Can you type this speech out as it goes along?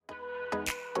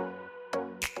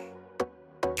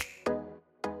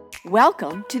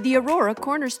Welcome to the Aurora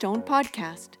Cornerstone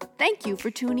Podcast. Thank you for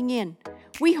tuning in.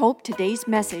 We hope today's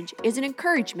message is an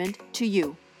encouragement to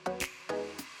you. I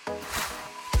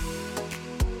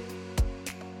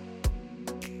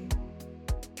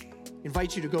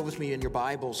invite you to go with me in your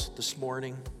Bibles this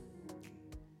morning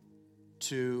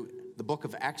to the book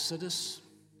of Exodus.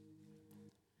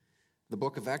 The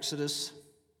book of Exodus,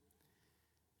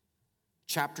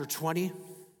 chapter 20.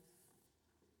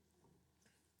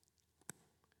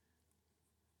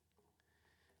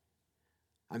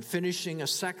 I'm finishing a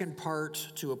second part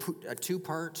to a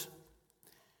two-part,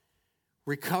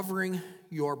 recovering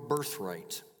your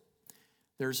birthright.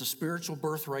 There's a spiritual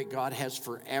birthright God has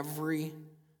for every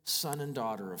son and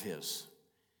daughter of his.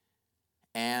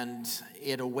 And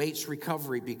it awaits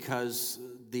recovery because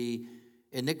the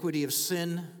iniquity of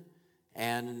sin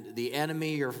and the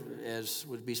enemy, or as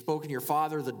would be spoken, your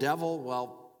father, the devil,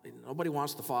 well, nobody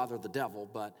wants the father, the devil,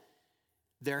 but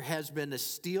there has been a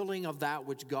stealing of that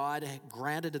which God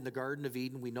granted in the Garden of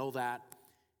Eden. We know that.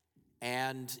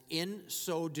 And in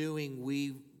so doing,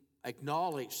 we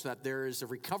acknowledge that there is a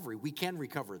recovery. We can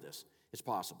recover this. It's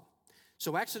possible.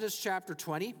 So Exodus chapter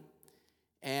 20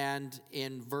 and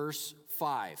in verse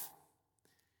 5.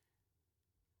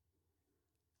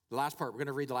 The last part, we're going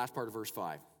to read the last part of verse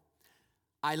 5.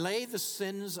 I lay the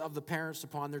sins of the parents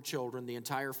upon their children. The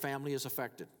entire family is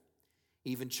affected.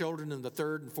 Even children in the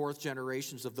third and fourth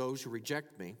generations of those who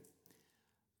reject me.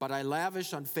 But I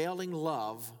lavish unfailing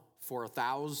love for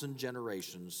 1,000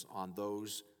 generations on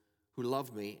those who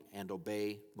love me and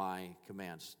obey my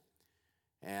commands.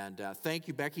 And thank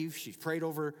you, Becky. She's prayed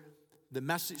over the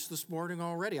message this morning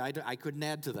already. I couldn't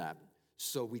add to that.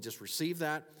 So we just received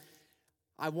that.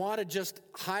 I want to just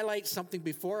highlight something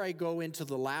before I go into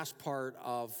the last part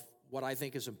of what I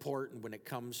think is important when it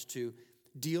comes to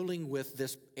dealing with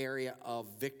this area of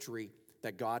victory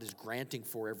that God is granting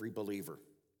for every believer.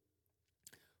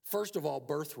 First of all,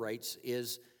 birthrights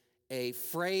is a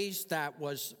phrase that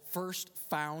was first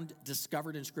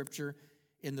discovered in Scripture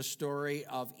in the story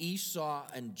of Esau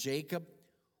and Jacob,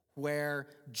 where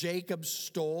Jacob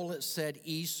stole, it said,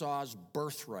 Esau's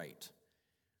birthright.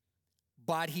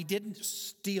 But he didn't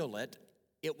steal it,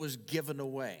 it was given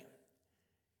away.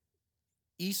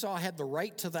 Esau had the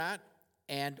right to that.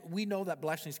 And we know that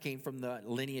blessings came from the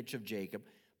lineage of Jacob,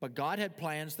 but God had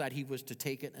plans that he was to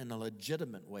take it in a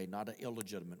legitimate way, not an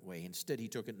illegitimate way. Instead, he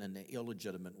took it in an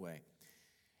illegitimate way.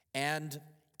 And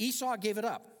Esau gave it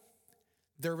up.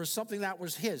 There was something that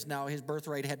was his. Now, his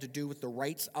birthright had to do with the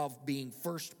rights of being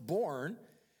firstborn,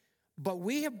 but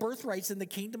we have birthrights in the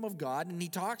kingdom of God, and he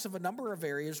talks of a number of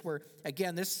areas where,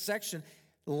 again, this section,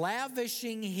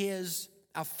 lavishing his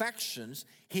affections,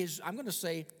 I'm going to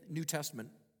say New Testament,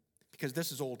 because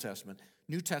this is Old Testament,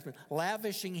 New Testament,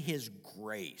 lavishing his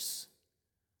grace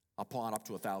upon up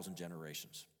to 1,000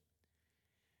 generations.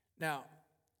 Now,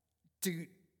 to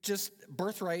just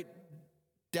birthright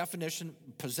definition,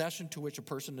 possession to which a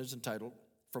person is entitled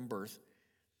from birth.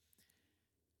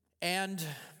 And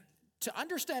to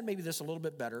understand maybe this a little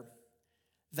bit better,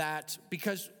 that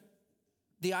because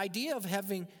the idea of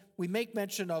we make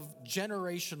mention of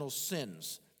generational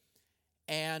sins,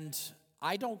 and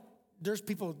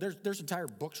there's entire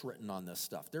books written on this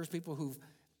stuff. There's people who've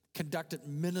conducted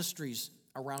ministries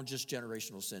around just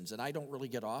generational sins, and I don't really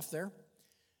get off there.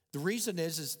 The reason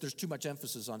is there's too much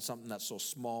emphasis on something that's so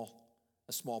small,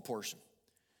 a small portion.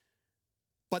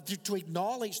 But to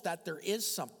acknowledge that there is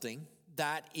something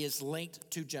that is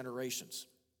linked to generations.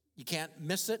 You can't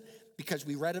miss it because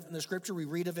we read it in the Scripture. We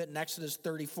read of it in Exodus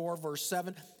 34, verse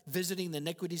 7, visiting the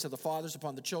iniquities of the fathers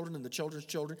upon the children and the children's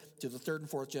children to the third and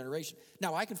fourth generation.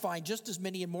 Now, I can find just as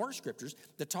many and more Scriptures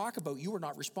that talk about you are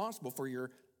not responsible for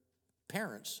your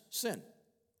parents' sin.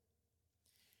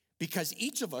 Because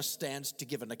each of us stands to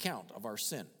give an account of our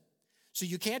sin. So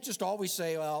you can't just always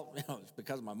say, well, it's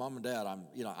because of my mom and dad,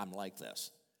 I'm like this.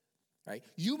 Right?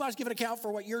 You must give an account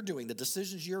for what you're doing, the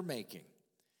decisions you're making.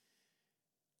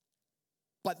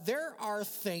 But there are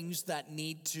things that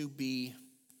need to be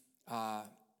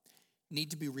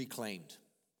reclaimed.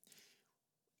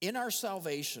 In our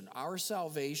salvation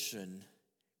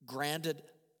granted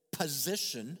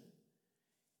positional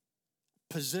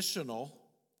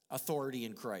authority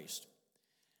in Christ.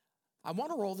 I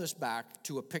want to roll this back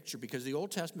to a picture because the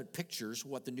Old Testament pictures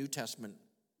what the New Testament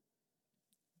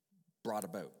brought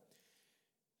about.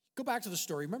 Go back to the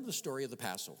story. Remember the story of the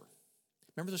Passover.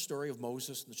 Remember the story of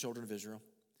Moses and the children of Israel?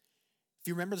 If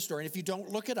you remember the story, and if you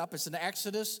don't, look it up. It's in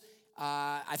Exodus.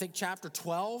 I think chapter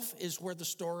 12 is where the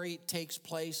story takes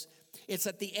place. It's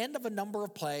at the end of a number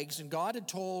of plagues, and God had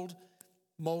told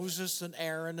Moses and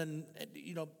Aaron, and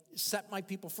set my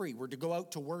people free. We're to go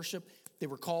out to worship. They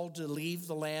were called to leave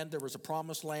the land. There was a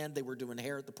promised land. They were to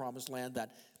inherit the promised land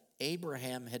that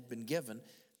Abraham had been given.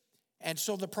 And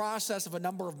so the process of a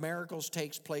number of miracles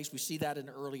takes place. We see that in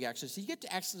early Exodus. You get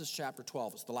to Exodus chapter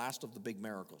 12. It's the last of the big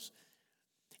miracles.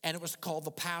 And it was called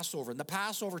the Passover. And the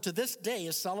Passover to this day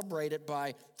is celebrated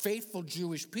by faithful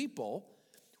Jewish people.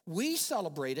 We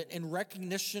celebrate it in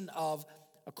recognition of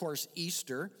course,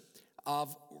 Easter,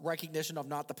 of recognition of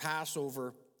not the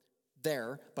Passover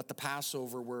there, but the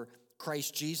Passover where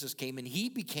Christ Jesus came and he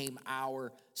became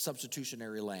our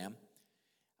substitutionary lamb.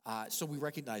 So we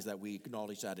recognize that. We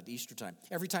acknowledge that at Easter time.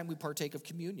 Every time we partake of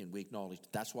communion, we acknowledge it.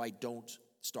 That's why don't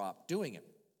stop doing it.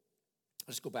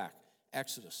 Let's go back.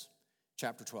 Exodus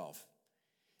chapter 12.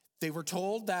 They were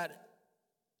told that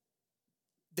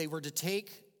they were to take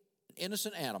an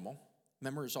innocent animal.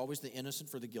 Remember, it's always the innocent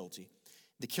for the guilty.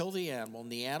 To kill the animal,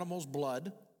 and the animal's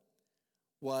blood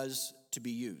was to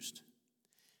be used.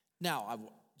 Now,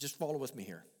 just follow with me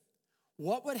here.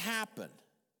 What would happen?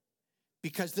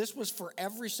 Because this was for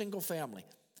every single family,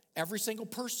 every single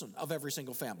person of every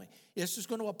single family. This is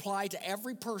going to apply to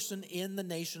every person in the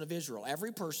nation of Israel.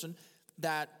 Every person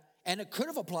that, and it could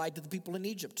have applied to the people in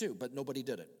Egypt too, but nobody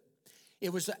did it.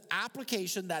 It was an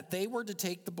application that they were to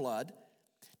take the blood.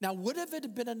 Now, would it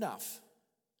have been enough?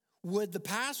 Would the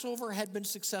Passover had been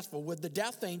successful? Would the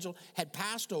death angel had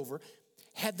passed over?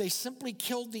 Had they simply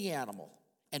killed the animal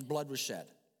and blood was shed?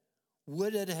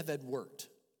 Would it have worked?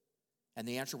 And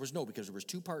the answer was no, because there was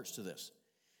two parts to this.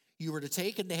 You were to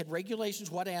take, and they had regulations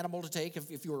what animal to take.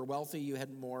 If you were wealthy, you had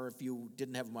more. If you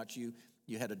didn't have much, you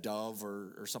had a dove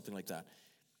or something like that.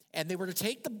 And they were to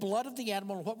take the blood of the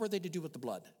animal, and what were they to do with the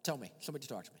blood? Tell me. Somebody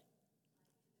talk to me.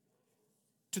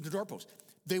 To the doorpost.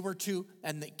 They were to,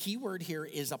 and the key word here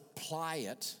is apply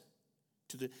it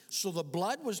to the, so the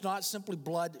blood was not simply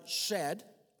blood shed.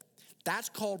 That's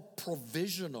called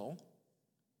provisional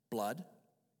blood.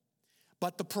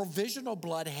 But the provisional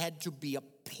blood had to be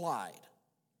applied.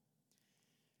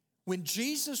 When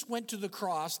Jesus went to the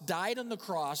cross, died on the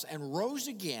cross, and rose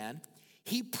again,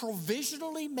 he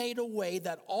provisionally made a way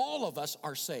that all of us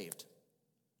are saved.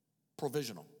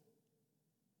 Provisional.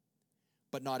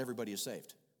 But not everybody is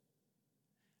saved.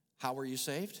 How are you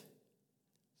saved?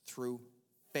 Through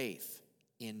faith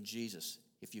in Jesus.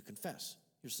 If you confess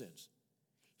your sins,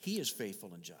 he is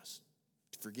faithful and just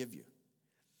to forgive you.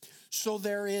 So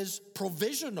there is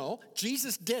provisional.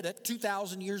 Jesus did it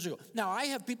 2,000 years ago. Now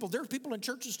there are people in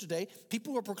churches today,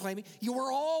 people who are proclaiming, you are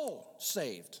all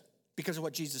saved because of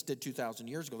what Jesus did 2,000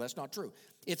 years ago. That's not true.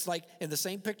 It's like in the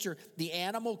same picture, the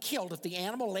animal killed. If the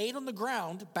animal laid on the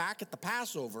ground back at the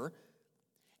Passover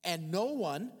and no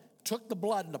one took the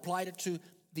blood and applied it to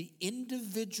the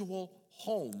individual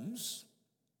homes,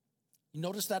 you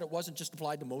notice that it wasn't just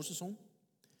applied to Moses' home?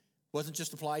 It wasn't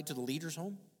just applied to the leader's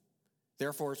home?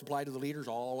 Therefore, it's applied to the leaders.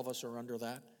 All of us are under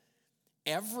that.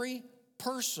 Every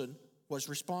person was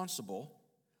responsible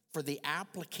for the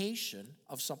application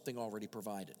of something already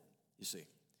provided, you see.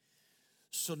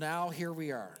 So now here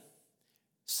we are.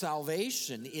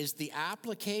 Salvation is the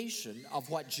application of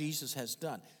what Jesus has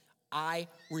done. I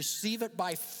receive it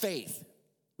by faith.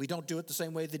 We don't do it the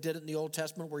same way they did it in the Old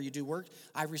Testament where you do works.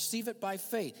 I receive it by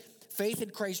faith. Faith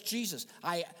in Christ Jesus.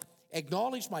 I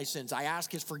acknowledge my sins. I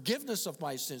ask his forgiveness of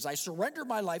my sins. I surrender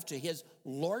my life to his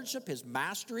lordship, his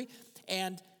mastery,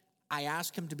 and I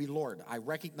ask him to be Lord. I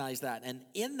recognize that. And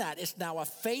in that, it's now a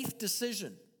faith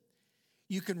decision.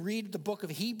 You can read the book of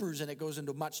Hebrews, and it goes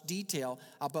into much detail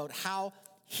about how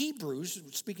Hebrews,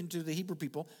 speaking to the Hebrew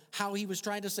people, how he was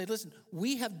trying to say, listen,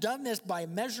 we have done this by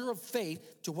measure of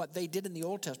faith to what they did in the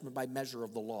Old Testament by measure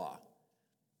of the law.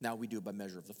 Now we do it by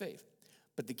measure of the faith.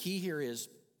 But the key here is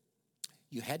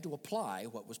you had to apply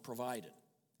what was provided.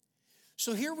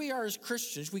 So here we are as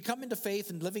Christians. We come into faith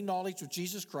and living knowledge of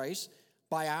Jesus Christ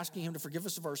by asking him to forgive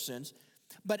us of our sins.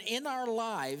 But in our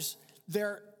lives,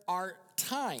 there are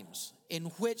times in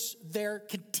which there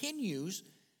continues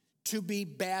to be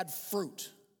bad fruit.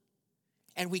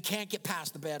 And we can't get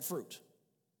past the bad fruit.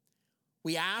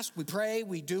 We ask, we pray,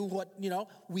 we do what,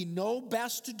 we know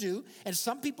best to do. And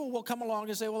some people will come along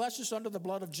and say, well, that's just under the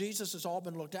blood of Jesus. It's all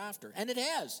been looked after. And it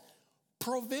has.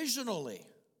 Provisionally.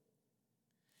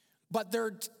 But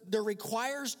there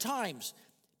requires times,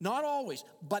 not always,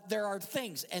 but there are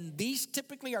things, and these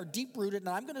typically are deep-rooted, and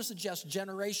I'm going to suggest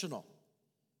generational.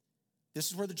 This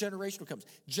is where the generational comes.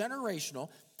 Generational,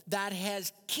 that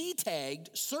has key-tagged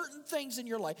certain things in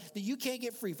your life that you can't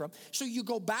get free from. So you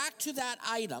go back to that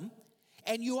item,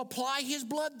 and you apply his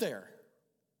blood there,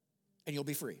 and you'll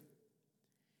be free.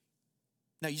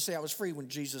 Now, you say, I was free when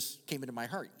Jesus came into my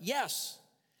heart. Yes.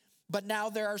 But now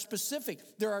there are specific,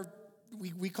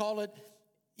 we call it,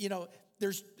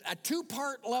 there's a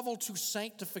two-part level to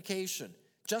sanctification.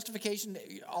 Justification,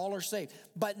 all are saved.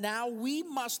 But now we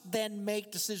must then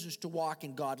make decisions to walk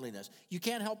in godliness. You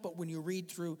can't help but when you read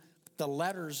through the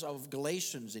letters of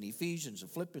Galatians and Ephesians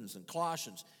and Philippians and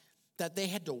Colossians, that they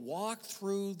had to walk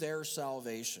through their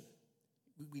salvation.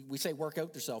 We say work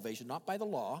out their salvation, not by the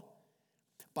law,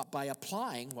 but by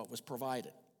applying what was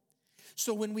provided.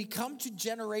 So when we come to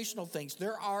generational things,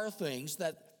 there are things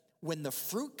that when the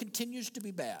fruit continues to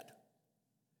be bad,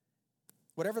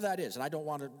 whatever that is, and I don't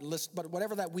want to list, but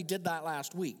whatever that we did that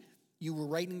last week, you were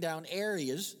writing down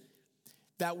areas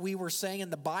that we were saying,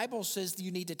 and the Bible says that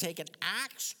you need to take an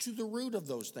axe to the root of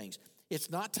those things. It's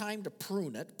not time to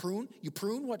prune it. You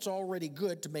prune what's already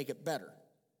good to make it better.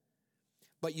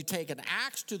 But you take an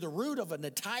axe to the root of an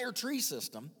entire tree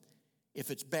system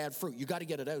if it's bad fruit. You got to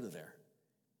get it out of there.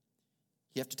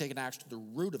 You have to take an axe to the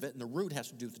root of it, and the root has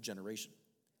to do with the generation.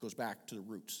 It goes back to the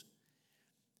roots.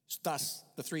 Thus,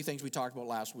 the three things we talked about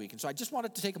last week. And so I just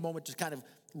wanted to take a moment to kind of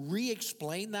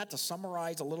re-explain that, to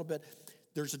summarize a little bit.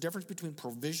 There's a difference between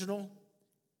provisional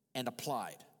and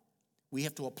applied. We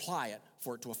have to apply it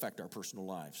for it to affect our personal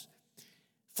lives.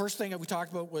 First thing that we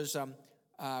talked about was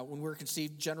when we were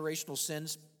conceived, generational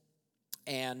sins.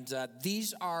 And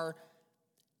these are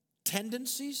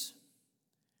tendencies,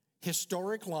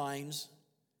 historic lines,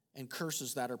 and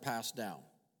curses that are passed down.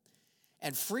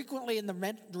 And frequently,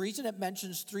 the reason it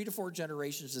mentions 3 to 4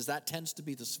 generations is that tends to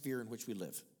be the sphere in which we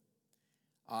live.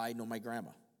 I know my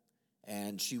grandma,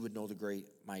 and she would know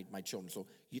my children. So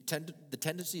the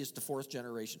tendency is to 4th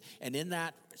generation. And in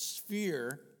that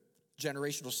sphere,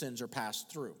 generational sins are passed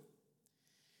through.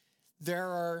 There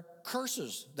are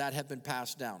curses that have been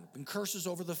passed down, and curses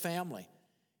over the family.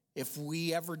 If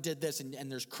we ever did this,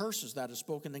 and there's curses that are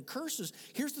spoken, and curses,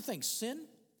 here's the thing, sin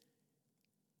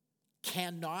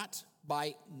cannot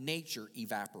by nature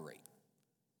evaporate.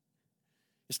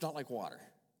 It's not like water.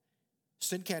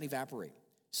 Sin can't evaporate.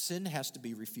 Sin has to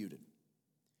be refuted.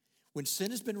 When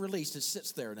sin has been released, it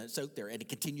sits there and it's out there and it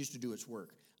continues to do its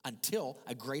work until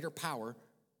a greater power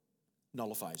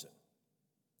nullifies it.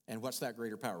 And what's that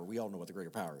greater power? We all know what the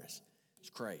greater power is. It's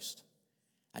Christ.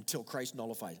 Until Christ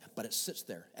nullifies it. But it sits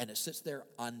there, and it sits there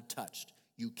untouched.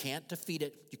 You can't defeat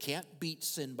it. You can't beat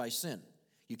sin by sin.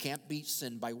 You can't beat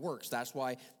sin by works. That's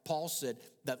why Paul said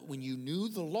that when you knew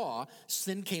the law,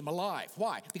 sin came alive.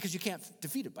 Why? Because you can't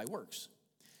defeat it by works.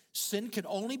 Sin can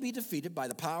only be defeated by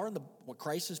the power and what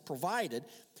Christ has provided.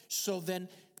 So then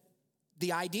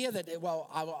the idea that,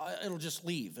 it'll just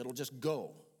leave, it'll just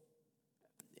go.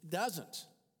 It doesn't.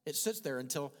 It sits there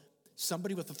until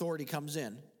somebody with authority comes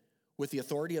in with the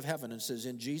authority of heaven and says,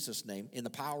 in Jesus' name, in the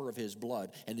power of his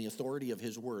blood and the authority of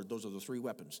his word, those are the 3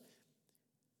 weapons.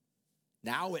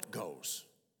 Now it goes.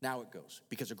 Now it goes.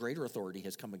 Because a greater authority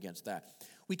has come against that.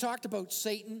 We talked about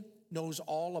Satan knows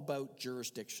all about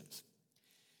jurisdictions.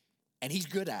 And he's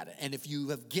good at it. And if you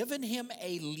have given him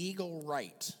a legal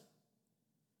right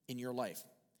in your life,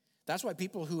 that's why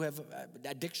people who have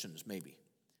addictions, maybe,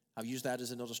 I've used that as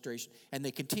an illustration, and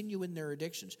they continue in their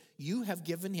addictions. You have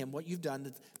given him what you've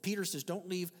done. Peter says, don't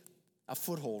leave a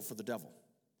foothold for the devil.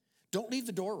 Don't leave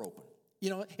the door open. You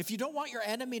know, if you don't want your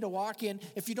enemy to walk in,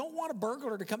 if you don't want a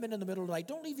burglar to come in the middle of the night,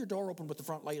 don't leave your door open with the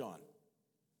front light on.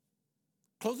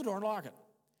 Close the door and lock it.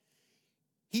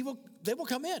 They will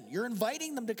come in. You're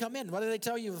inviting them to come in. What do they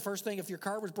tell you? The first thing, if your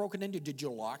car was broken into, did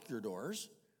you lock your doors?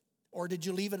 Or did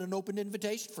you leave it an open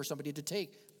invitation for somebody to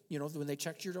take, when they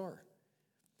checked your door?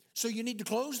 So you need to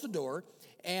close the door,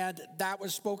 and that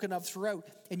was spoken of throughout.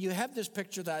 And you have this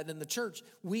picture that in the church,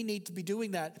 we need to be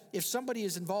doing that. If somebody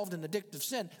is involved in addictive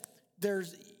sin,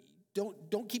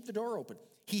 don't keep the door open.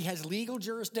 He has legal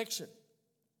jurisdiction.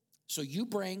 So you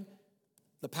bring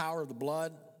the power of the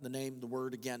blood, the name, the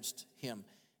word against him,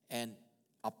 and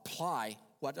apply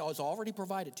what is already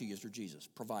provided to you through Jesus.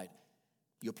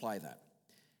 You apply that.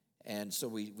 And so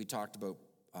we talked about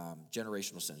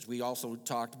generational sins. We also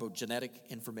talked about genetic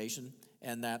information,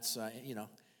 and that's,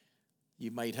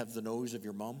 you might have the nose of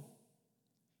your mom.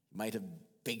 You might have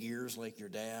big ears like your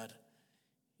dad.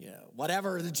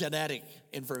 Whatever the genetic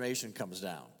information comes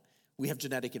down. We have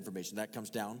genetic information. That comes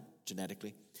down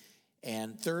genetically.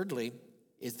 And thirdly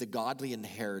is the godly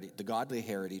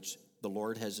heritage the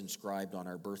Lord has inscribed on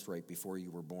our birthright before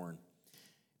you were born.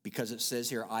 Because it says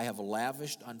here, I have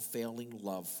lavished unfailing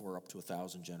love for up to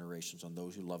 1,000 generations on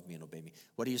those who love me and obey me.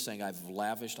 What are you saying? I've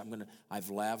lavished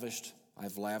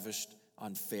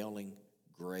unfailing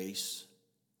grace,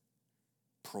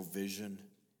 provision,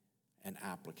 and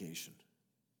application.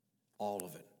 All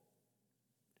of it.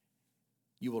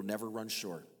 You will never run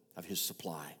short of his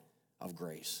supply of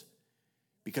grace.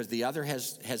 because the other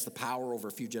has the power over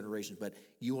a few generations, but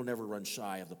you will never run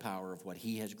shy of the power of what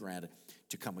he has granted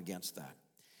to come against that.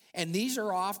 And these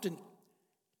are often,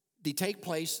 they take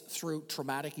place through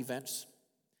traumatic events,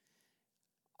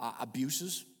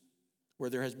 abuses, where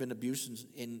there has been abuse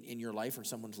in your life or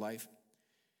someone's life,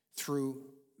 through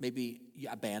maybe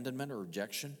abandonment or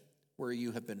rejection, where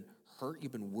you have been hurt,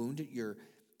 you've been wounded,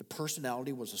 the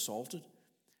personality was assaulted.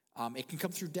 It can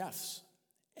come through deaths,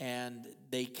 and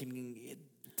there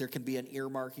can be an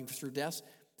earmarking through deaths,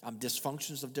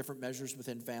 dysfunctions of different measures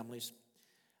within families.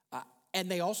 And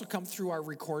they also come through our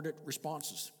recorded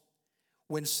responses.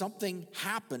 When something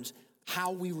happens,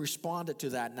 how we responded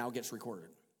to that now gets recorded.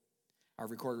 Our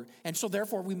recorded. And so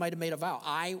therefore we might have made a vow.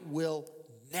 I will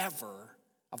never,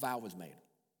 a vow was made.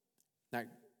 Now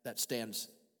that stands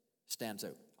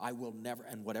out. I will never,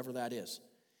 and whatever that is.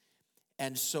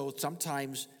 And so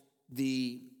sometimes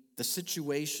the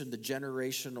situation, the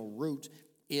generational root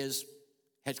has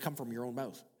come from your own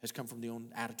mouth, has come from the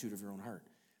own attitude of your own heart.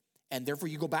 And therefore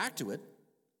you go back to it.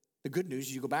 The good news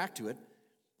is you go back to it,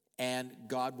 and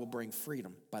God will bring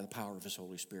freedom by the power of his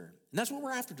Holy Spirit. And that's what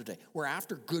we're after today. We're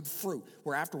after good fruit.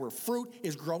 We're after where fruit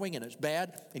is growing and it's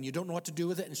bad, and you don't know what to do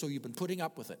with it, and so you've been putting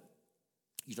up with it.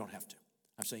 You don't have to.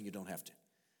 I'm saying you don't have to.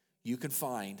 You can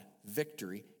find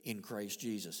victory in Christ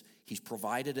Jesus. He's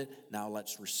provided it. Now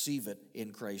let's receive it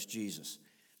in Christ Jesus.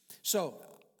 So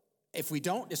if we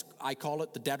don't, I call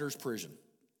it the debtor's prison.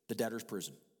 The debtor's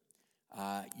prison.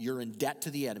 You're in debt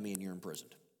to the enemy and you're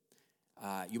imprisoned.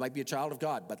 You might be a child of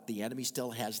God, but the enemy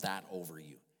still has that over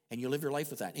you. And you live your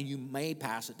life with that. And you may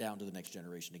pass it down to the next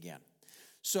generation again.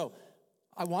 So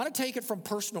I want to take it from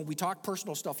personal. We talked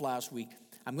personal stuff last week.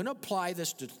 I'm going to apply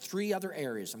this to 3 other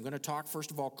areas. I'm going to talk, first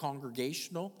of all,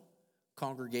 congregational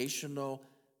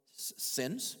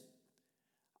sins,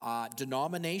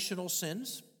 denominational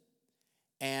sins,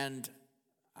 and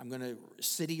I'm going to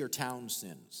city or town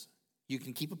sins. You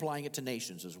can keep applying it to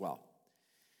nations as well.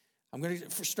 I'm going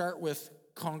to start with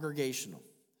congregational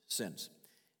sins.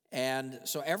 And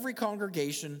so every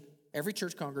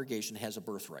church congregation has a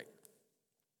birthright.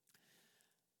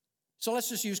 So let's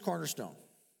just use Cornerstone.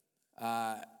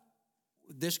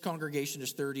 This congregation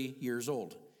is 30 years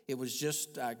old. It was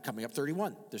just coming up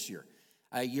 31 this year.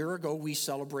 A year ago, we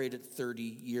celebrated 30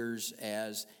 years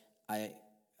as a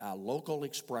local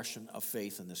expression of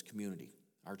faith in this community,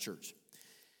 our church.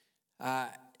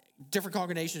 Different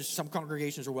congregations, some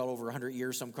congregations are well over 100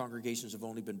 years. Some congregations have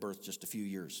only been birthed just a few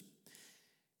years.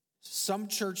 Some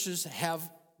churches have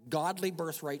godly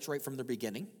birthrights right from the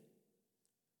beginning,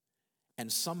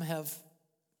 and some have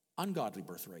ungodly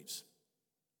birthrights.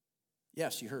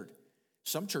 Yes, you heard.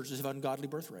 Some churches have ungodly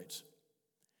birthrights.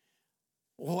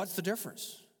 Well, what's the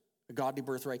difference? A godly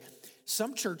birthright.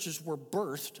 Some churches were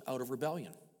birthed out of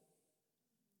rebellion,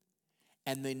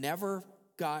 and they never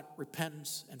got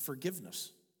repentance and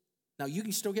forgiveness. Now, you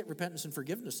can still get repentance and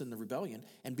forgiveness in the rebellion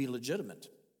and be legitimate.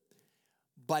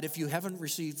 But if you haven't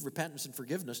received repentance and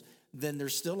forgiveness, then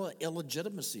there's still an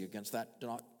illegitimacy against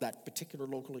that particular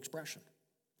local expression.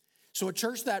 So a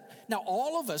church now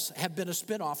all of us have been a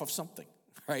spinoff of something,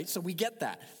 right? So we get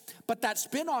that. But that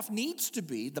spinoff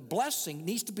the blessing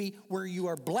needs to be where you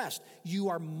are blessed. You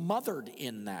are mothered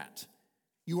in that.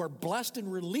 You are blessed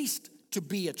and released to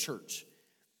be a church.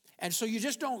 And so you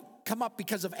just don't come up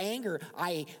because of anger.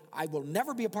 I will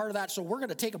never be a part of that, so we're going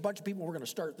to take a bunch of people and we're going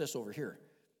to start this over here.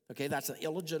 Okay, that's an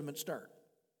illegitimate start.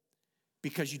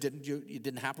 Because it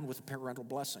didn't happen with a parental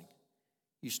blessing.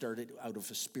 You started out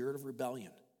of a spirit of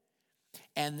rebellion.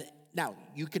 And now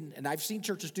and I've seen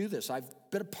churches do this. I've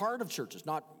been a part of churches,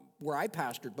 not where I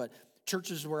pastored, but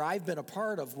churches where I've been a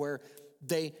part of where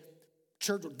this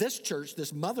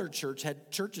mother church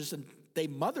had churches, and they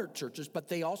mothered churches, but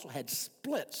they also had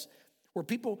splits where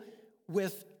people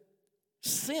with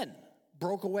sin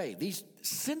broke away. These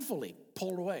sinfully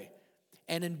pulled away.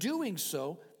 And in doing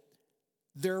so,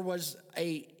 there was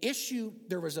a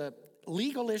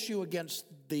legal issue against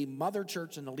the mother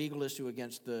church and a legal issue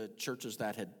against the churches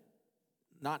that had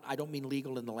I don't mean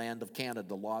legal in the land of Canada,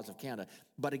 the laws of Canada,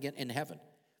 but again in heaven,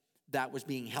 that was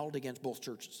being held against both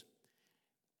churches.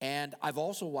 And I've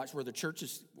also watched where the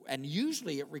churches, and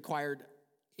usually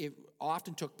it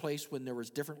often took place when there was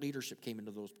different leadership came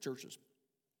into those churches.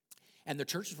 And the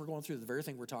churches were going through the very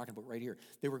thing we're talking about right here.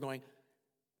 They were going,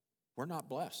 we're not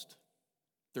blessed.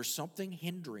 There's something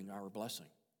hindering our blessing.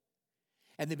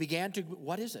 And they began to,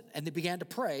 what is it? And they began to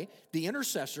pray. The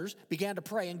intercessors began to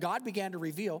pray, and God began to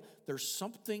reveal there's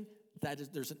something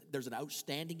there's an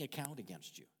outstanding account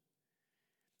against you.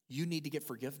 You need to get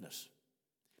forgiveness.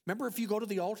 Remember, if you go to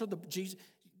the altar,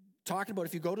 talking about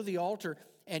if you go to the altar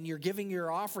and you're giving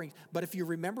your offering, but if you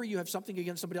remember you have something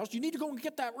against somebody else, you need to go and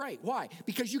get that right. Why?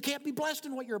 Because you can't be blessed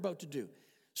in what you're about to do.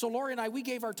 So Lori and I, we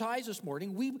gave our tithes this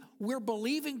morning. We're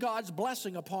believing God's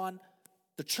blessing upon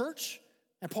the church,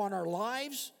 upon our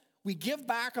lives. We give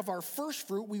back of our first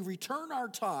fruit. We return our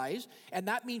tithes, and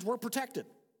that means we're protected.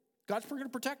 God's going to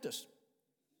protect us.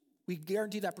 We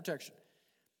guarantee that protection.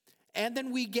 And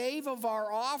then we gave of our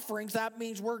offerings. That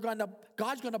means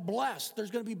God's going to bless.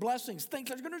 There's going to be blessings. Things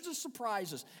are going to just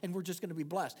surprise us, and we're just going to be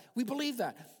blessed. We believe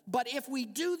that. But if we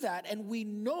do that and we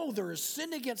know there is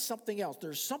sin against something else,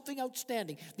 there's something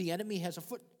outstanding, the enemy has a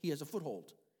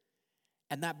foothold.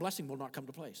 And that blessing will not come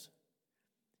to place.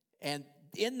 And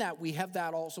in that, we have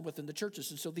that also within the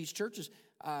churches. And so these churches,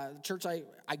 the church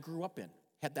I grew up in,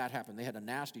 had that happen. They had a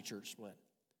nasty church split.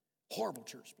 Horrible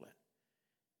church split.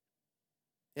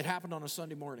 It happened on a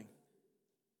Sunday morning.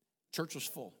 Church was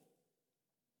full.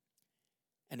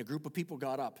 And a group of people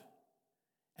got up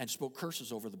and spoke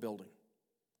curses over the building,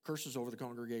 curses over the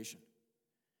congregation,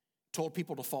 told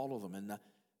people to follow them. And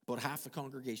about half the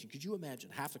congregation, could you imagine,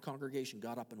 half the congregation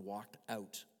got up and walked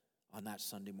out on that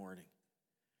Sunday morning.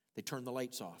 They turned the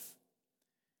lights off.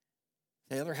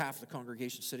 The other half of the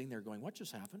congregation sitting there going, what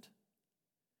just happened?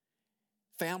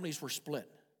 Families were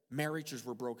split. Marriages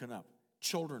were broken up.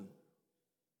 Children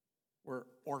were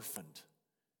orphaned,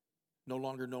 no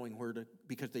longer knowing where to,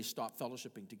 because they stopped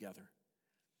fellowshipping together.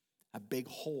 A big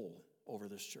hole over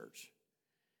this church.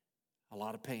 A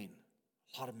lot of pain,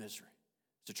 a lot of misery.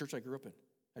 It's a church I grew up in,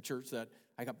 a church that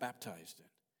I got baptized in,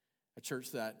 a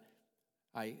church that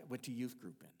I went to youth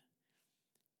group in.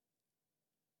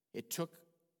 It took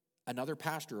another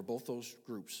pastor of both those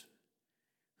groups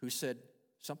who said,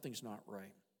 something's not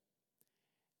right.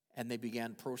 And they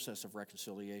began a process of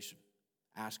reconciliation,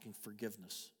 asking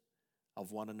forgiveness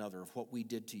of one another, of what we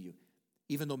did to you,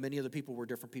 even though many of the people were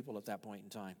different people at that point in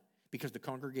time, because the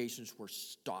congregations were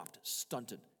stopped,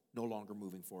 stunted, no longer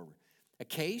moving forward. A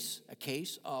case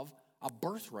of a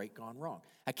birthright gone wrong,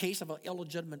 a case of an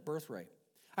illegitimate birthright.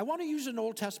 I want to use an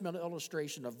Old Testament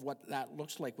illustration of what that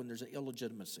looks like when there's an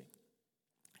illegitimacy.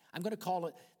 I'm going to call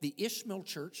it the Ishmael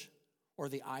church or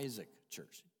the Isaac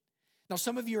church. Now,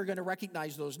 some of you are going to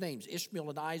recognize those names, Ishmael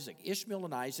and Isaac. Ishmael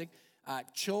and Isaac,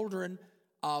 children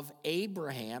of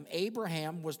Abraham.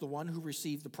 Abraham was the one who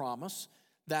received the promise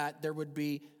that there would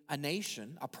be a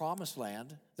nation, a promised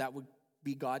land, that would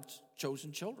be God's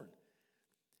chosen children.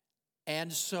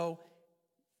 And so,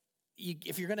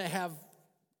 if you're going to have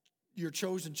your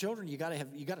chosen children, you got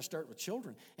to start with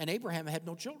children. And Abraham had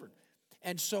no children,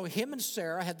 and so him and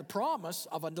Sarah had the promise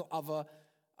of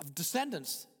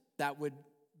descendants that would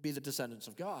be the descendants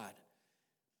of God.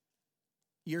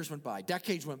 Years went by,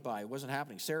 decades went by. It wasn't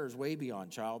happening. Sarah's way beyond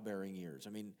childbearing years.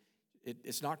 I mean,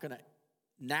 it's not going to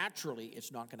naturally.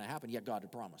 It's not going to happen. Yet God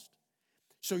had promised.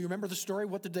 So you remember the story.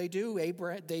 What did they do?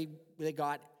 They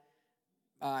got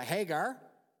Hagar.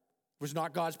 Was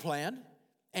not God's plan.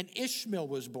 And Ishmael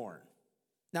was born.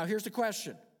 Now here's the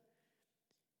question.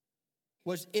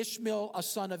 Was Ishmael a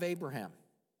son of Abraham?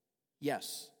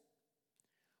 Yes.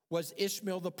 Was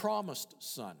Ishmael the promised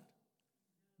son?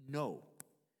 No.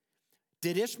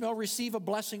 Did Ishmael receive a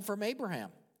blessing from Abraham?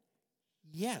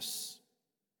 Yes.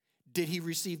 Did he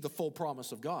receive the full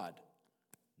promise of God?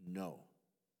 No.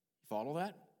 Follow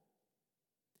that?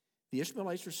 The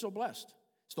Ishmaelites were still blessed.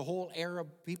 It's the whole Arab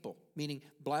people, meaning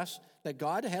blessed, that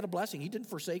God had a blessing. He didn't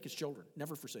forsake his children,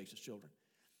 never forsakes his children.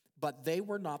 But they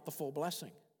were not the full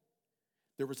blessing.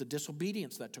 There was a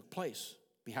disobedience that took place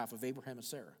on behalf of Abraham and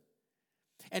Sarah.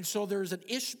 And so there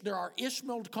are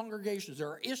Ishmael congregations, there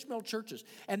are Ishmael churches,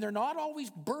 and they're not always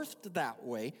birthed that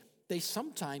way. They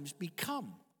sometimes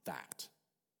become that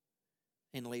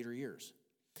in later years.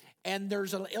 And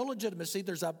there's an illegitimacy,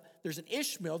 there's an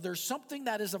Ishmael, there's something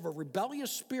that is of a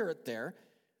rebellious spirit there,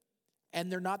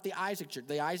 and they're not the Isaac church,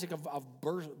 the Isaac of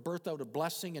birth out of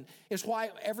blessing. And it's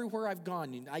why everywhere I've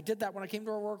gone, I did that when I came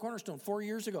to Aurora Cornerstone 4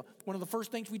 years ago. One of the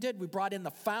first things we did, we brought in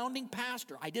the founding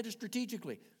pastor. I did it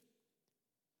strategically.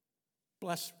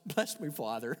 Bless me,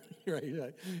 Father.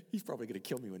 Right? He's probably going to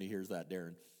kill me when he hears that,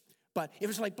 Darren. But it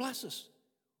was like, bless us.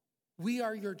 We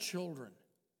are your children.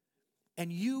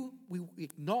 And we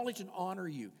acknowledge and honor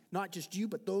you. Not just you,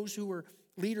 but those who were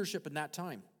leadership in that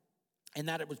time. And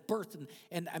that it was birthed.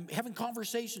 And I'm having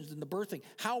conversations in the birthing.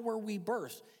 How were we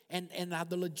birthed? And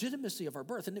the legitimacy of our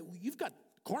birth. And you've got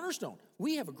Cornerstone.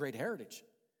 We have a great heritage.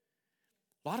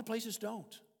 A lot of places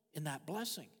don't in that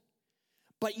blessing.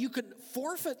 But you can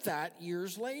forfeit that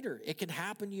years later. It can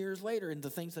happen years later in the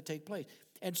things that take place.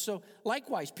 And so,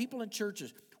 likewise, people in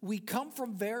churches, we come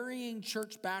from varying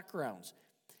church backgrounds.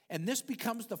 And this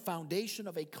becomes the foundation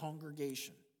of a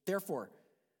congregation. Therefore,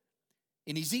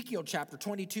 in Ezekiel chapter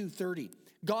 22:30,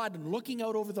 God, looking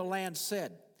out over the land,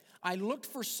 said, I looked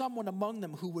for someone among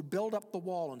them who would build up the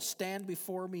wall and stand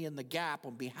before me in the gap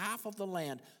on behalf of the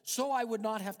land, so I would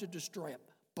not have to destroy it.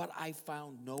 But I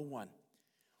found no one.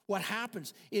 What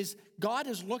happens is God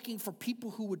is looking for people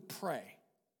who would pray.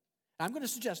 I'm going to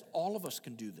suggest all of us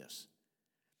can do this.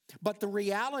 But the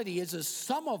reality is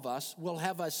some of us will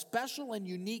have a special and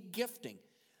unique gifting,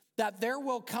 that there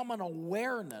will come an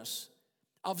awareness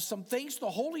of some things the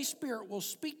Holy Spirit will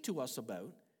speak to us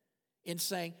about in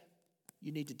saying,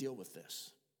 you need to deal with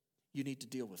this. You need to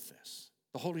deal with this.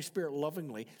 The Holy Spirit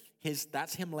lovingly,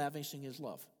 that's him lavishing his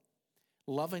love,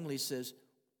 lovingly says,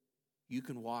 you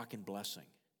can walk in blessing.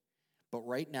 But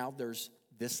right now there's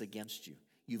this against you.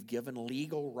 You've given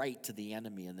legal right to the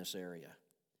enemy in this area.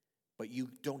 But you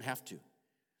don't have to.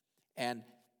 And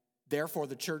therefore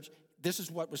the church, this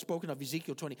is what was spoken of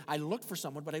Ezekiel 20. I looked for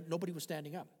someone, but nobody was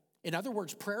standing up. In other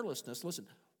words, prayerlessness. Listen,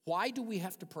 why do we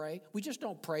have to pray? We just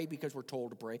don't pray because we're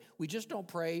told to pray. We just don't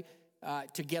pray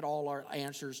to get all our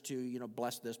answers to,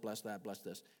 bless this, bless that, bless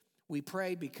this. We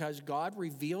pray because God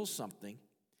reveals something,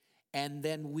 and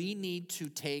then we need to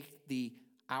take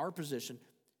our position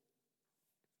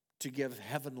to give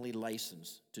heavenly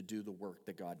license to do the work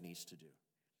that God needs to do.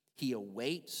 He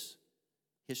awaits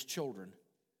his children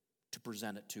to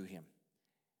present it to him.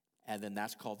 And then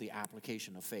that's called the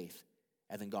application of faith.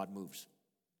 And then God moves.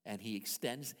 And he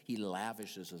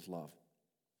lavishes his love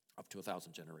up to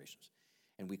 1,000 generations.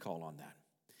 And we call on that.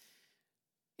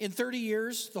 In 30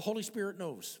 years, the Holy Spirit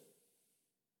knows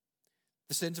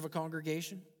the sins of a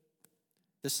congregation.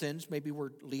 The sins maybe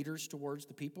were leaders towards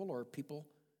the people or people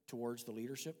towards the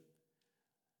leadership.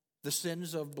 The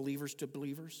sins of believers to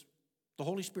believers. The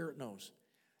Holy Spirit knows.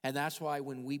 And that's why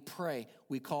when we pray,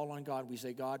 we call on God. We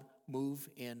say, God, move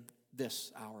in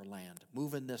this, our land.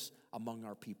 Move in this among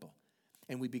our people.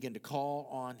 And we begin to call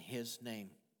on his name.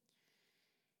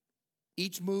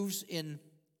 Each moves in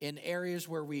areas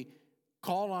where we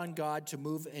call on God to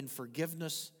move in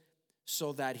forgiveness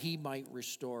so that he might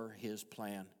restore his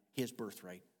plan, his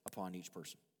birthright upon each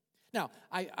person. Now,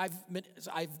 I've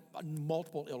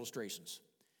multiple illustrations.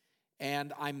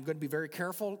 And I'm going to be very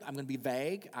careful. I'm going to be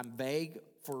vague. I'm vague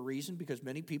for a reason because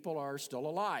many people are still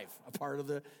alive, a part of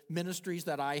the ministries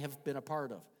that I have been a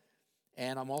part of.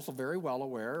 And I'm also very well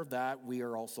aware that we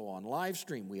are also on live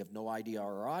stream. We have no idea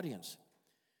our audience.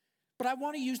 But I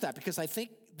want to use that because I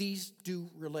think these do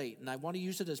relate. And I want to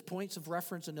use it as points of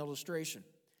reference and illustration.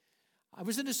 I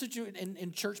was in a situation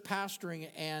in church pastoring,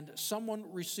 and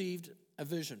someone received a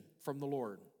vision from the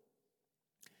Lord.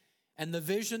 And the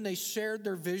vision, they shared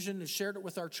their vision and shared it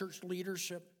with our church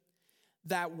leadership,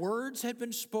 that words had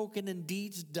been spoken and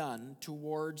deeds done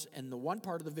towards, and the one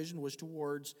part of the vision was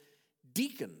towards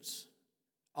deacons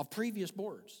of previous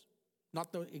boards,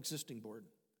 not the existing board,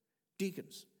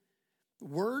 deacons.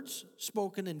 Words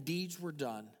spoken and deeds were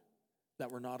done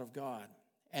that were not of God,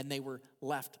 and they were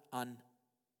left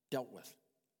undealt with.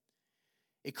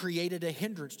 It created a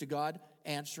hindrance to God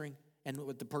answering, and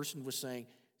what the person was saying.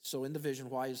 So in the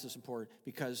vision, why is this important?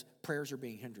 Because prayers are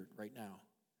being hindered right now.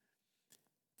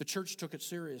 The church took it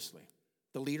seriously.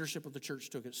 The leadership of the church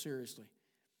took it seriously.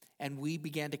 And we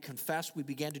began to confess. We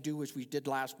began to do as we did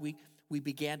last week. We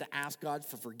began to ask God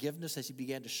for forgiveness as he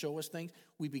began to show us things.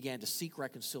 We began to seek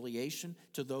reconciliation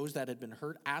to those that had been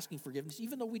hurt, asking forgiveness,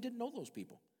 even though we didn't know those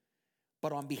people.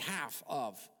 But on behalf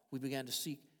of, we began to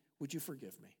seek, would you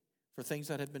forgive me for things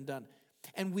that had been done?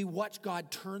 And we watched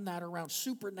God turn that around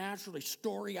supernaturally,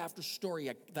 story after story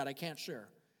that I can't share.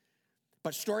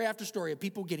 But story after story of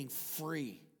people getting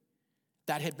free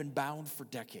that had been bound for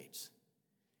decades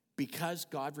because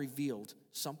God revealed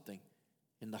something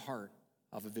in the heart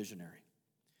of a visionary.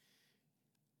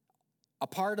 A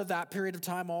part of that period of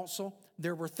time also,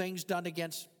 there were things done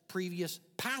against previous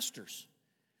pastors.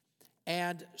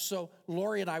 And so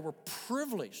Lori and I were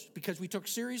privileged because we took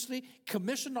seriously,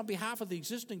 commissioned on behalf of the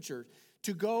existing church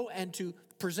to go and to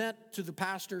present to the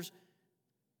pastors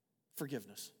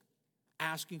forgiveness,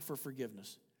 asking for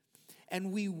forgiveness.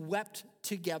 And we wept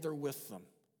together with them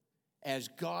as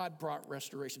God brought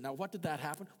restoration. Now, what did that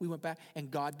happen? We went back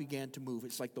and God began to move.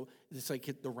 It's like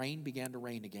the rain began to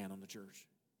rain again on the church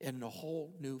in a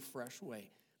whole new, fresh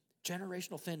way.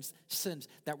 Generational sins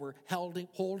that were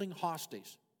holding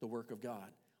hostage the work of God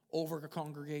over a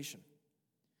congregation.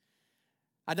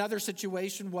 Another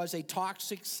situation was a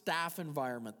toxic staff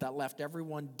environment that left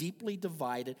everyone deeply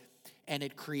divided, and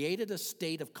it created a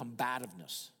state of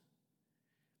combativeness.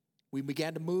 We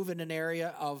began to move in an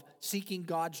area of seeking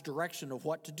God's direction of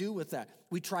what to do with that.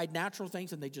 We tried natural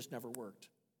things, and they just never worked.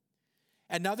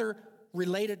 Another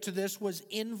related to this was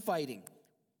infighting.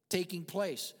 taking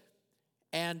place.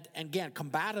 And again,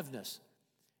 combativeness.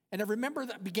 And I remember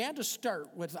that began to start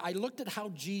with, I looked at how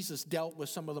Jesus dealt with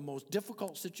some of the most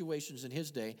difficult situations in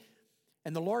his day.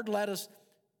 And the Lord led us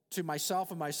to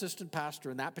myself and my assistant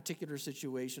pastor in that particular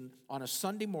situation on a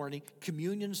Sunday morning,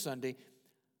 Communion Sunday.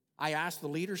 I asked the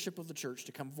leadership of the church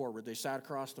to come forward. They sat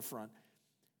across the front.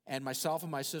 And myself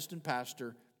and my assistant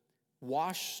pastor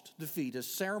washed the feet as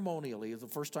ceremonially, as the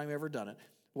first time I ever done it,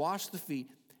 washed the feet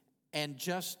and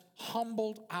just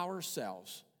humbled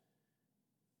ourselves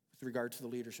with regard to the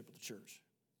leadership of the church.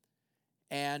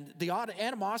 And the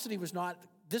animosity was not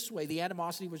this way. The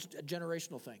animosity was a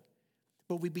generational thing.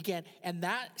 But we began, and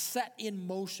that set in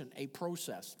motion a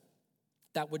process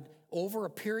that would, over a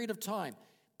period of time,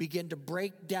 begin to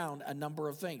break down a number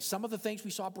of things. Some of the things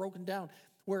we saw broken down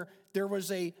where there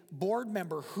was a board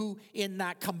member who, in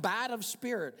that combative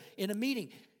spirit, in a meeting,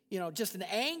 just an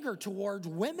anger towards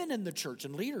women in the church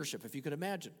and leadership, if you could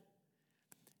imagine.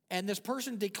 And this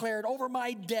person declared, over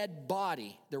my dead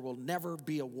body, there will never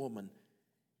be a woman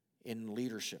in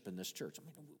leadership in this church. I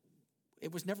mean,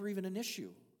 it was never even an issue,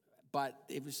 but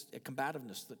it was a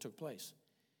combativeness that took place.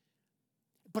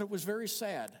 But it was very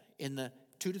sad in the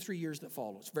 2 to 3 years that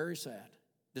followed. It's very sad.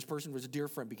 This person was a dear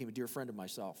friend, became a dear friend of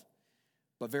myself.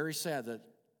 But very sad that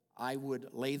I would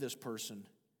lay this person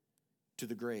to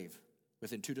the grave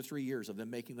within 2 to 3 years of them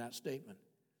making that statement.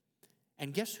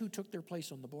 And guess who took their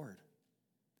place on the board?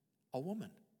 A woman.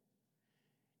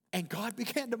 And God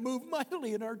began to move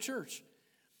mightily in our church.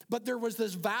 But there was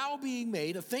this vow being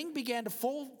made, a thing began to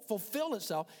fulfill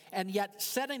itself, and yet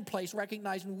set in place,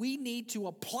 recognizing we need to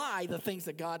apply the things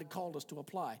that God had called us to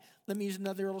apply. Let me use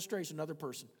another illustration, another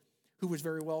person who was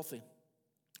very wealthy,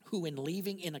 who in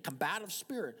leaving in a combative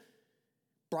spirit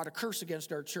brought a curse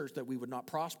against our church that we would not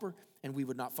prosper and we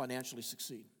would not financially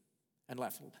succeed, and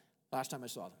left. Last time I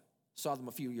saw them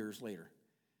a few years later.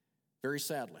 Very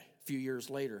sadly, a few years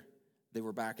later, they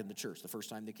were back in the church. The first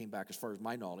time they came back, as far as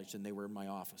my knowledge, and they were in my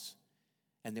office.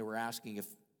 And they were asking if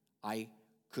I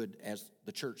could, as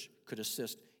the church, could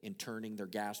assist in turning their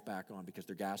gas back on because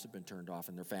their gas had been turned off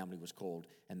and their family was cold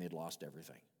and they'd lost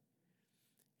everything.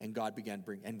 And God began to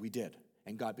bring, and we did,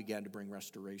 and God began to bring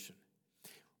restoration.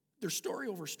 There's story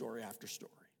over story after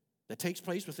story that takes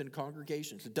place within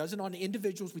congregations. It doesn't on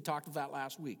individuals. We talked about that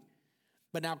last week.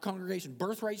 But now congregation,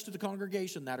 birthrights to the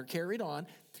congregation that are carried on.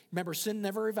 Remember, sin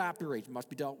never evaporates. It must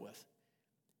be dealt with.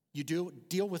 You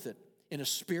deal with it in a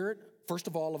spirit, first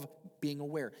of all, of being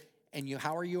aware. And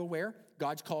how are you aware?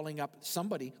 God's calling up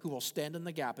somebody who will stand in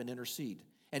the gap and intercede.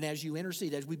 And as you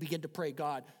intercede, as we begin to pray,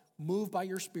 God, move by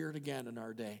your Spirit again in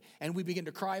our day. And we begin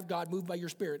to cry of God, move by your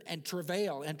Spirit, and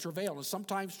travail, and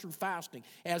sometimes through fasting.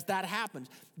 As that happens,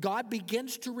 God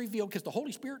begins to reveal, because the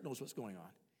Holy Spirit knows what's going on.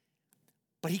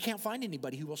 But he can't find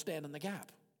anybody who will stand in the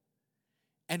gap.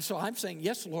 And so I'm saying,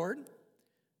 yes, Lord,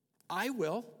 I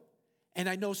will. And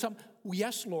I know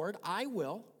yes, Lord, I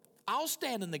will. I'll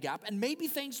stand in the gap. And maybe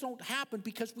things don't happen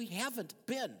because we haven't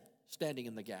been standing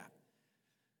in the gap.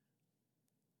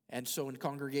 And so in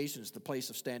congregations, the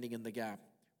place of standing in the gap.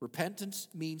 Repentance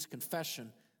means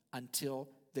confession until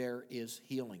there is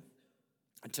healing.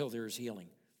 Until there is healing.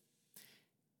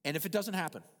 And if it doesn't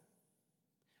happen,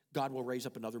 God will raise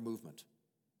up another movement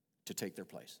to take their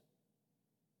place.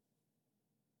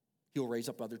 He'll raise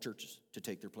up other churches to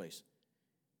take their place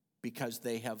because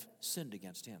they have sinned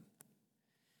against him.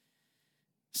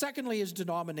 Secondly is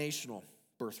denominational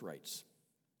birthrights.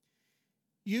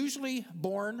 Usually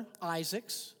born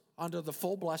Isaacs under the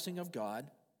full blessing of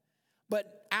God,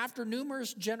 but after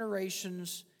numerous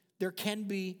generations, there can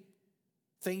be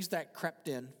things that crept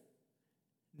in,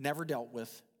 never dealt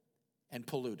with, and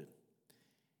polluted.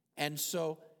 And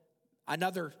so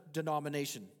another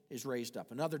denomination is raised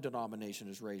up. Another denomination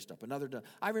is raised up.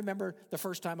 I remember the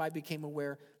first time I became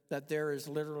aware that there is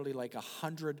literally like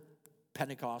 100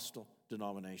 Pentecostal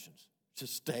denominations. It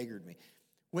just staggered me.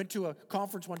 Went to a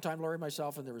conference one time, Lori and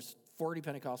myself, and there was 40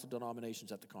 Pentecostal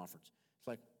denominations at the conference. It's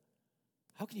like,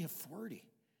 how can you have 40?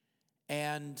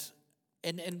 And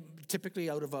typically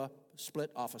out of a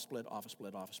split, off a split, off a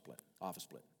split, off a split, off a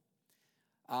split.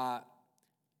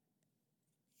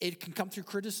 It can come through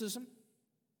criticism.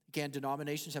 Again,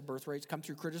 denominations have birthrights. Come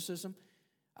through criticism,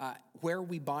 where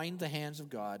we bind the hands of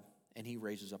God, and he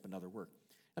raises up another work.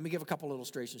 Let me give a couple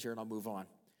illustrations here, and I'll move on.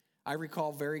 I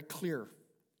recall very clear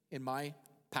in my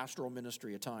pastoral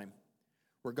ministry a time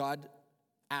where God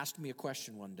asked me a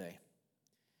question one day.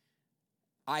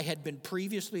 I had been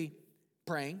previously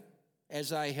praying,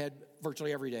 as I had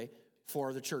virtually every day,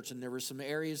 for the church, and there were some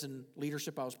areas in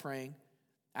leadership I was praying,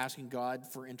 asking God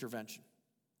for intervention.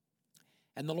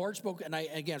 And the Lord spoke, and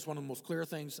again, it's one of the most clear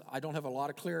things. I don't have a lot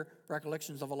of clear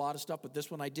recollections of a lot of stuff, but this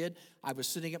one I did. I was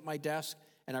sitting at my desk,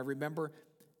 and I remember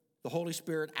the Holy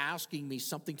Spirit asking me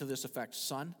something to this effect: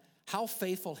 son, how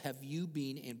faithful have you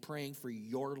been in praying for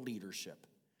your leadership,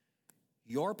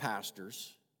 your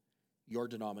pastors, your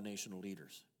denominational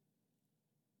leaders?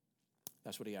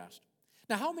 That's what he asked.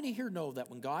 Now, how many here know that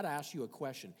when God asks you a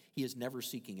question, he is never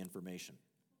seeking information?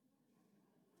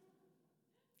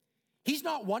 He's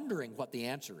not wondering what the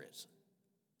answer is.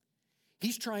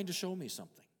 He's trying to show me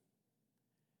something.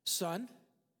 Son,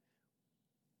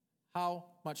 how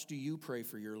much do you pray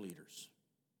for your leaders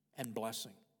and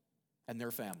blessing and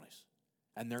their families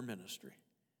and their ministry?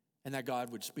 And that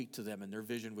God would speak to them and their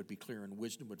vision would be clear and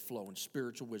wisdom would flow and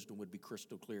spiritual wisdom would be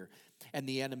crystal clear and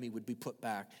the enemy would be put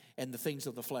back and the things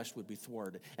of the flesh would be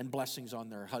thwarted and blessings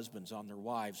on their husbands, on their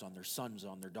wives, on their sons,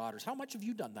 on their daughters. How much have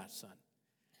you done that, son?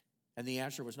 And the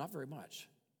answer was not very much.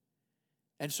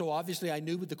 And so obviously I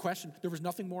knew with the question, there was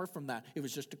nothing more from that. It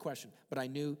was just a question. But I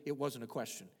knew it wasn't a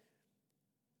question.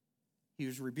 He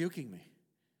was rebuking me.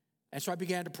 And so I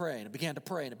began to pray, and I began to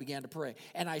pray, and I began to pray.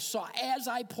 And I saw, as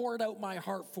I poured out my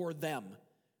heart for them,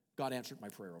 God answered my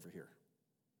prayer over here.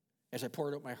 As I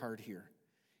poured out my heart here.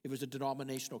 It was a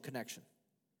denominational connection.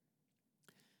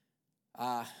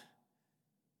 A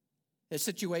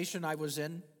situation I was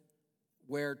in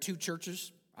where two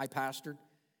churches I pastored,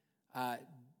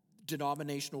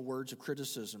 denominational words of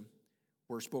criticism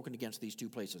were spoken against these two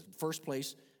places. The first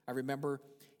place, I remember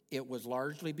it was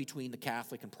largely between the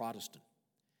Catholic and Protestant.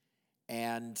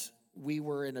 And we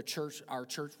were in a church, our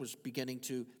church was beginning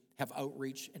to have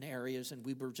outreach in areas, and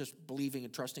we were just believing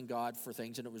and trusting God for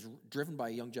things, and it was driven by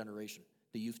a young generation,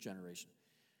 the youth generation.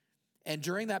 And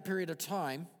during that period of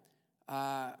time,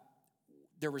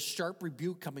 there was sharp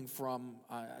rebuke coming from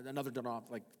another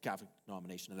Catholic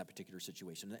denomination in that particular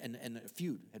situation, and a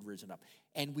feud had risen up.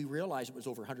 And we realized it was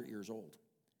over 100 years old.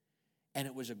 And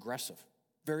it was aggressive,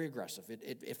 very aggressive.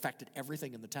 It affected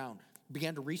everything in the town.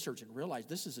 Began to research and realize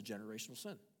this is a generational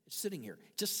sin. It's sitting here,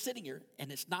 just sitting here, and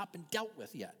it's not been dealt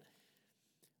with yet.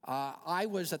 I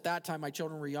was, at that time, my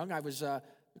children were young, I was a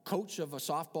coach of a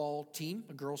softball team,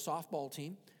 a girls' softball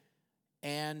team,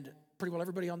 and pretty well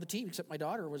everybody on the team, except my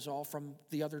daughter, was all from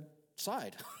the other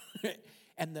side.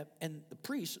 and the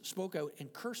priest spoke out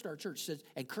and cursed our church,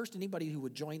 and cursed anybody who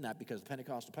would join that because the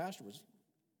Pentecostal pastor was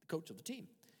the coach of the team.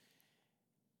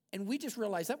 And we just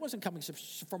realized that wasn't coming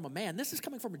from a man. This is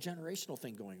coming from a generational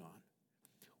thing going on.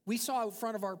 We saw out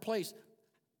front of our place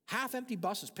half-empty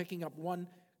buses picking up one,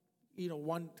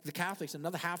 the Catholics,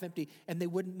 another half-empty, and they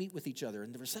wouldn't meet with each other.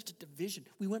 And there was such a division.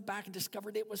 We went back and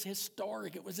discovered it was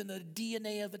historic. It was in the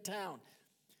DNA of the town.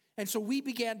 And so we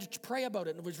began to pray about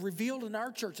it, and it was revealed in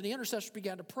our church, and the intercessors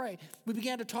began to pray. We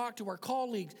began to talk to our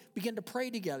colleagues, began to pray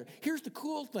together. Here's the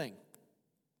cool thing.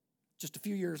 Just a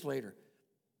few years later,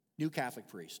 new Catholic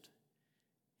priest,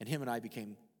 and him and I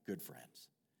became good friends.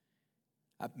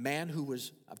 A man who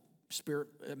was a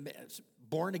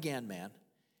born-again man,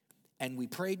 and we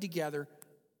prayed together,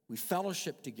 we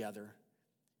fellowshiped together,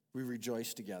 we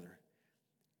rejoiced together.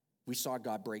 We saw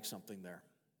God break something there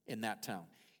in that town.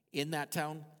 In that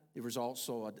town, there was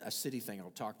also a city thing.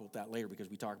 I'll talk about that later because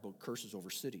we talk about curses over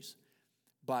cities.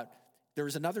 But there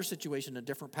was another situation, a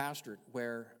different pastorate,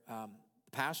 where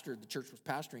the church was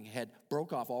pastoring, had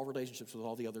broke off all relationships with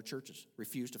all the other churches,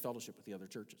 refused to fellowship with the other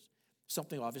churches.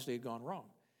 Something obviously had gone wrong.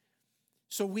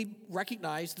 So we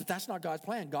recognized that that's not God's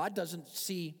plan. God doesn't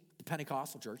see the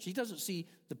Pentecostal church. He doesn't see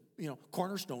the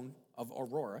cornerstone of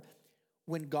Aurora.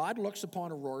 When God looks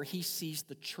upon Aurora, he sees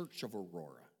the church of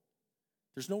Aurora.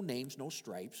 There's no names, no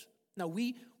stripes. Now,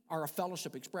 we are a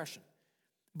fellowship expression.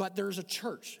 But there's a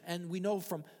church, and we know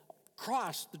from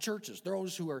across the churches,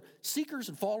 those who are seekers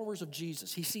and followers of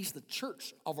Jesus, he sees the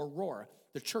church of Aurora,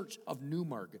 the church of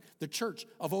Newmarket, the church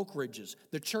of Oak Ridges,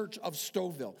 the church of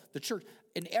Stouffville, the church.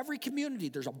 In every community,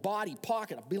 there's a body,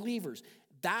 pocket of believers.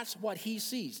 That's what he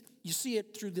sees. You see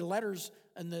it through the letters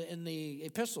and in the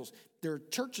epistles. There are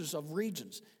churches of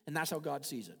regions, and that's how God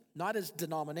sees it. Not as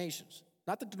denominations.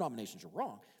 Not that denominations are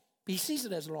wrong, but he sees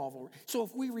it as an all. So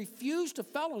if we refuse to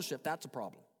fellowship, that's a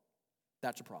problem.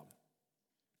 That's a problem.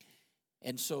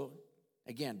 And so,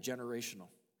 again, generational.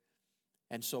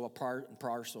 And so a part and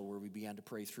parcel where we began to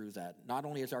pray through that. Not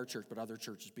only as our church, but other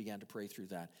churches began to pray through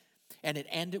that. And it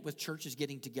ended with churches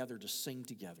getting together to sing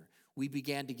together. We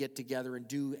began to get together and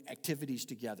do activities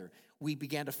together. We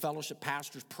began to fellowship,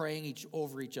 pastors praying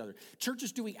over each other.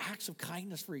 Churches doing acts of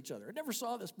kindness for each other. I never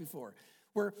saw this before.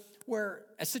 Where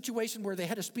a situation where they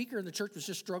had a speaker and the church was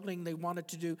just struggling, they wanted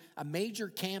to do a major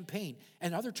campaign,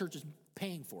 and other churches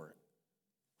paying for it.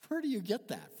 Where do you get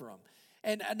that from?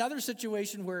 And another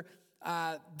situation where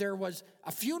there was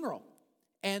a funeral,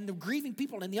 and the grieving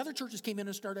people, and the other churches came in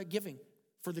and started giving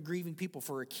for the grieving people,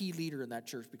 for a key leader in that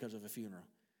church because of a funeral.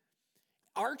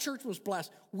 Our church was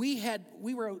blessed. We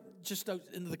were just out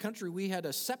into the country. We had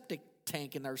a septic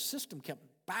tank, and our system kept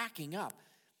backing up.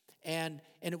 And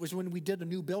it was when we did a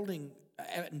new building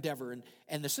endeavor,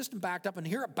 and the system backed up, and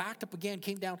here it backed up again,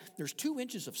 came down. There's 2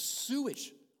 inches of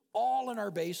sewage all in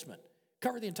our basement,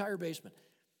 covered the entire basement.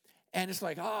 And it's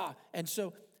like, and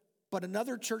so, but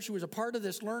another church who was a part of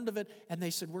this learned of it, and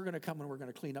they said, we're going to come and we're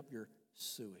going to clean up your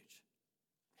sewage.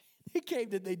 They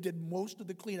came and they did most of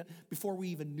the cleanup before we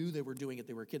even knew they were doing it.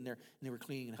 They were in there and they were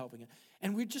cleaning and helping it.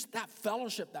 And that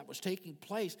fellowship that was taking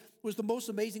place was the most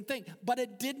amazing thing. But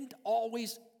it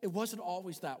wasn't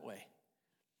always that way.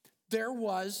 There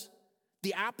was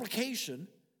the application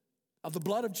of the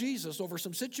blood of Jesus over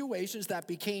some situations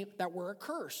that were a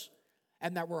curse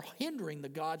and that were hindering the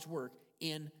God's work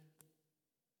in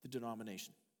the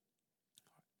denomination.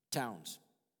 Towns,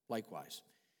 likewise.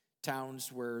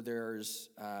 Towns where there's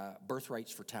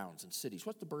birthrights for towns and cities.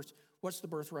 What's the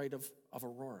birthright of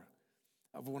Aurora?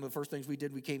 One of the first things we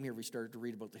did, we came here, we started to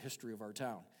read about the history of our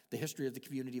town, the history of the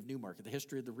community of Newmarket, the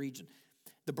history of the region,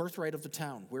 the birthright of the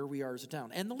town, where we are as a town,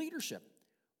 and the leadership.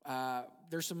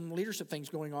 There's some leadership things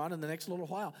going on in the next little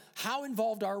while. How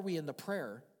involved are we in the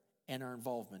prayer and our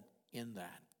involvement in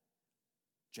that?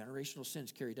 Generational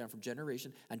sins carried down from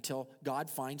generation until God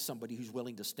finds somebody who's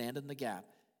willing to stand in the gap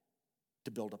to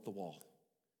build up the wall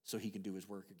so he can do his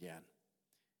work again.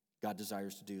 God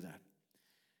desires to do that.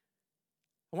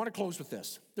 I want to close with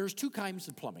this. There's 2 kinds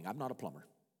of plumbing. I'm not a plumber,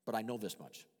 but I know this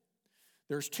much.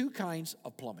 There's 2 kinds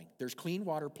of plumbing. There's clean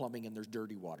water plumbing and there's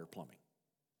dirty water plumbing.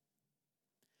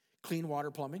 Clean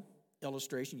water plumbing,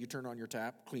 illustration, you turn on your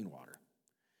tap, clean water.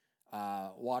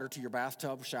 Water to your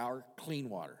bathtub, shower, clean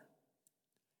water.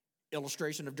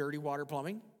 Illustration of dirty water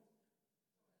plumbing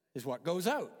is what goes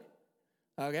out.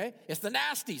 Okay? It's the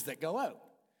nasties that go out.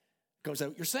 Goes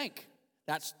out your sink.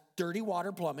 That's dirty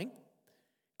water plumbing.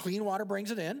 Clean water brings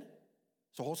it in.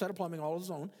 It's a whole set of plumbing all of its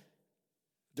own.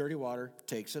 Dirty water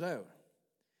takes it out.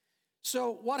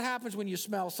 So what happens when you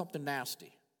smell something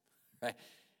nasty? Right?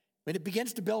 When it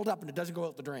begins to build up and it doesn't go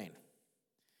out the drain.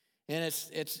 And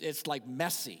it's like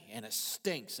messy and it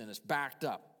stinks and it's backed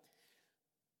up.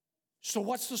 So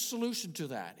what's the solution to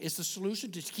that? Is the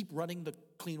solution to keep running the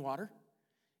clean water?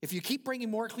 If you keep bringing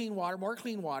more clean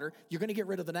water, you're going to get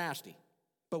rid of the nasty.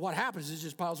 But what happens is it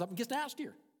just piles up and gets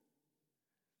nastier.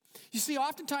 You see,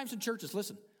 oftentimes in churches,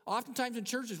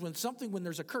 when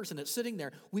there's a curse and it's sitting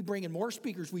there, we bring in more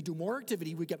speakers, we do more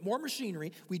activity, we get more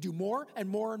machinery, we do more and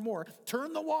more and more,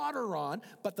 turn the water on,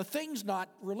 but the thing's not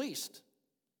released.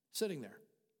 Sitting there.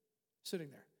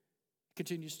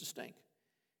 Continues to stink.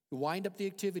 You wind up the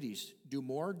activities, do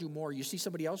more. You see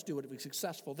somebody else do it, it was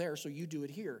successful there, so you do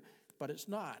it here. But it's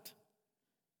not,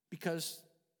 because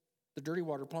the dirty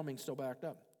water plumbing's still backed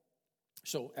up.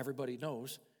 So everybody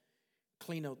knows,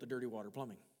 clean out the dirty water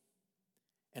plumbing,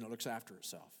 and it looks after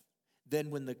itself. Then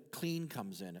when the clean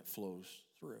comes in, it flows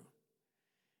through.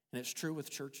 And it's true with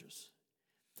churches,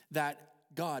 that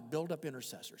God build up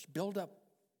intercessors, build up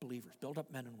believers, build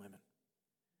up men and women,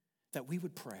 that we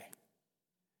would pray,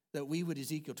 that we would,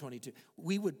 Ezekiel 22,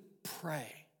 we would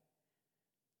pray.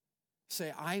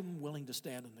 Say, I'm willing to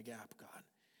stand in the gap, God.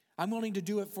 I'm willing to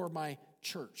do it for my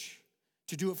church,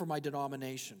 to do it for my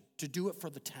denomination, to do it for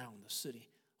the town, the city.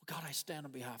 God, I stand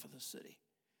on behalf of the city.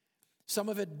 Some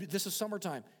of it, this is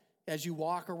summertime. As you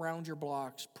walk around your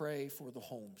blocks, pray for the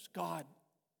homes. God,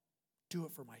 do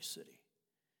it for my city.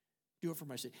 Do it for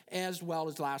my city. As well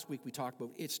as last week we talked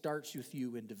about, it starts with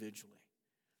you individually.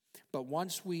 But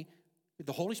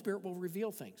the Holy Spirit will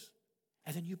reveal things,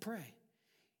 and then you pray.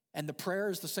 And the prayer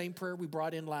is the same prayer we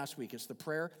brought in last week. It's the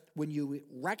prayer when you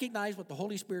recognize what the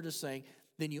Holy Spirit is saying,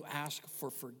 then you ask for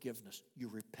forgiveness. You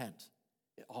repent.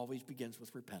 It always begins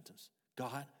with repentance.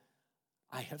 God,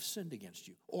 I have sinned against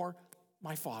you. Or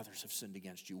my fathers have sinned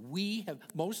against you.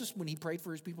 Moses, when he prayed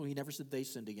for his people, he never said they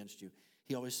sinned against you.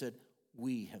 He always said,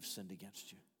 we have sinned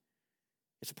against you.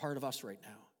 It's a part of us right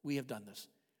now. We have done this.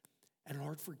 And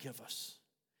Lord, forgive us.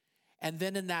 And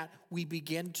then in that, we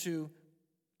begin to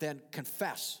then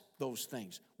confess those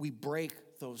things. We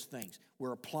break those things.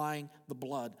 We're applying the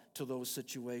blood to those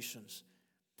situations.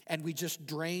 And we just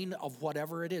drain of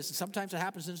whatever it is. And sometimes it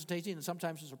happens instantaneously, and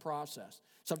sometimes it's a process.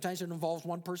 Sometimes it involves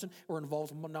one person or it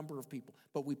involves a number of people.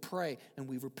 But we pray and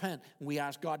we repent and we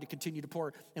ask God to continue to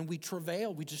pour. And we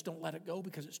travail. We just don't let it go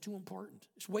because it's too important.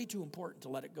 It's way too important to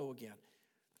let it go again.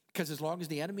 Because as long as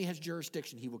the enemy has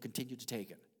jurisdiction, he will continue to take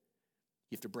it.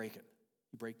 You have to break it.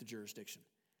 You break the jurisdiction.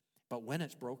 But when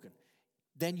it's broken,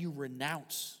 then you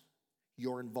renounce.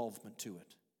 your involvement to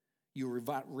it. You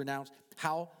renounce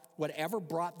whatever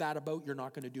brought that about, you're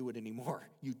not going to do it anymore.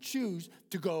 You choose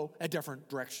to go a different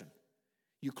direction.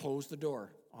 You close the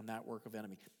door on that work of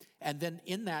enemy. And then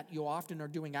in that, you often are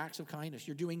doing acts of kindness.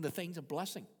 You're doing the things of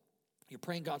blessing. You're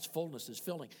praying God's fullness is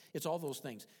filling. It's all those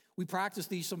things. We practice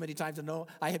these so many times. And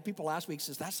I had people last week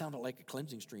says, that sounded like a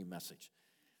cleansing stream message.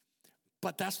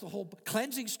 But that's the whole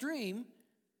cleansing stream,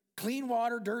 clean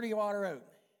water, dirty water out.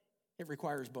 It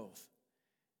requires both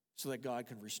so that God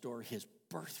can restore his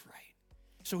birthright,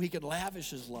 so he can lavish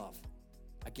his love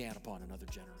again upon another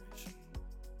generation.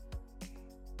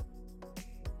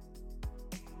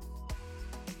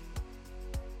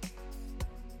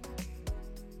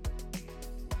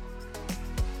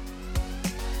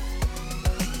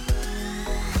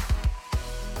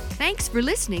 Thanks for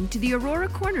listening to the Aurora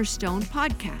Cornerstone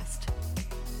podcast.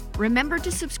 Remember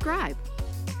to subscribe.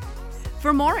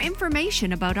 For more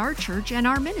information about our church and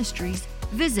our ministries,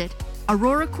 visit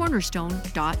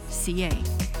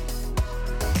auroracornerstone.ca.